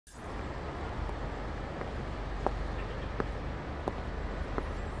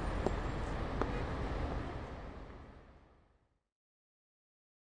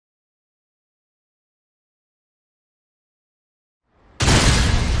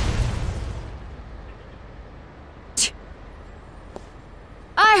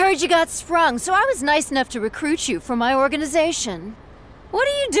heard you got sprung, so I was nice enough to recruit you for my organization. What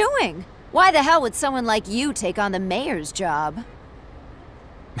are you doing? Why the hell would someone like you take on the mayor's job?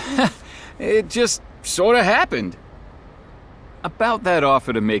 It just sort of happened. About that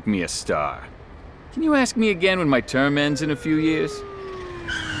offer to make me a star. Can you ask me again when my term ends in a few years?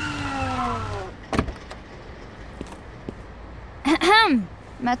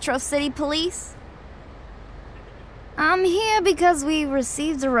 Metro City Police? I'm here because we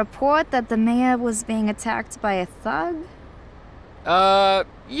received a report that the mayor was being attacked by a thug.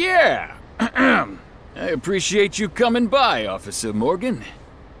 Yeah. I appreciate you coming by, Officer Morgan.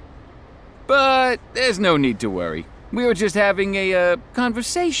 But there's no need to worry. We were just having a,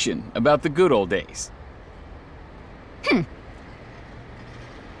 conversation about the good old days.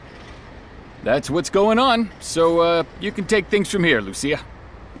 That's what's going on, so, you can take things from here, Lucia.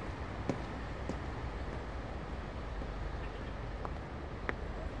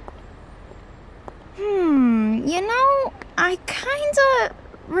 You know, I kinda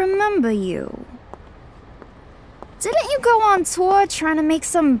remember you. Didn't you go on tour trying to make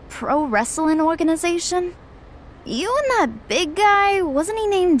some pro wrestling organization? You and that big guy, wasn't he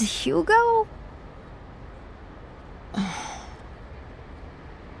named Hugo?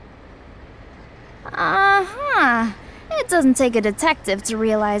 Uh-huh. It doesn't take a detective to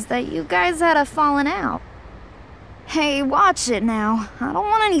realize that you guys had a falling out. Hey, watch it now. I don't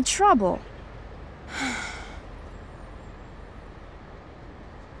want any trouble.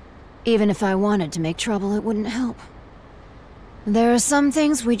 Even if I wanted to make trouble, it wouldn't help. There are some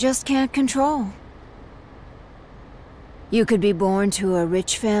things we just can't control. You could be born to a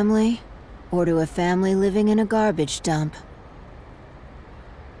rich family, or to a family living in a garbage dump.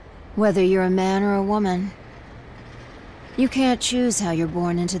 Whether you're a man or a woman, you can't choose how you're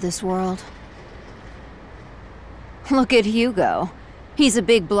born into this world. Look at Hugo. He's a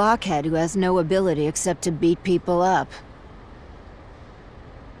big blockhead who has no ability except to beat people up.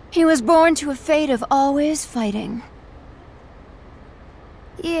 He was born to a fate of always fighting.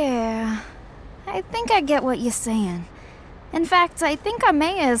 Yeah, I think I get what you're saying. In fact, I think our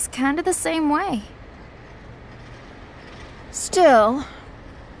mayor is kind of the same way. Still,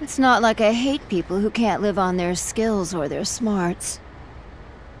 it's not like I hate people who can't live on their skills or their smarts.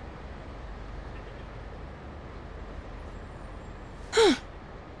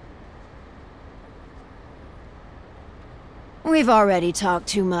 We've already talked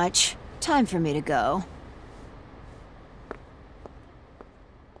too much. Time for me to go.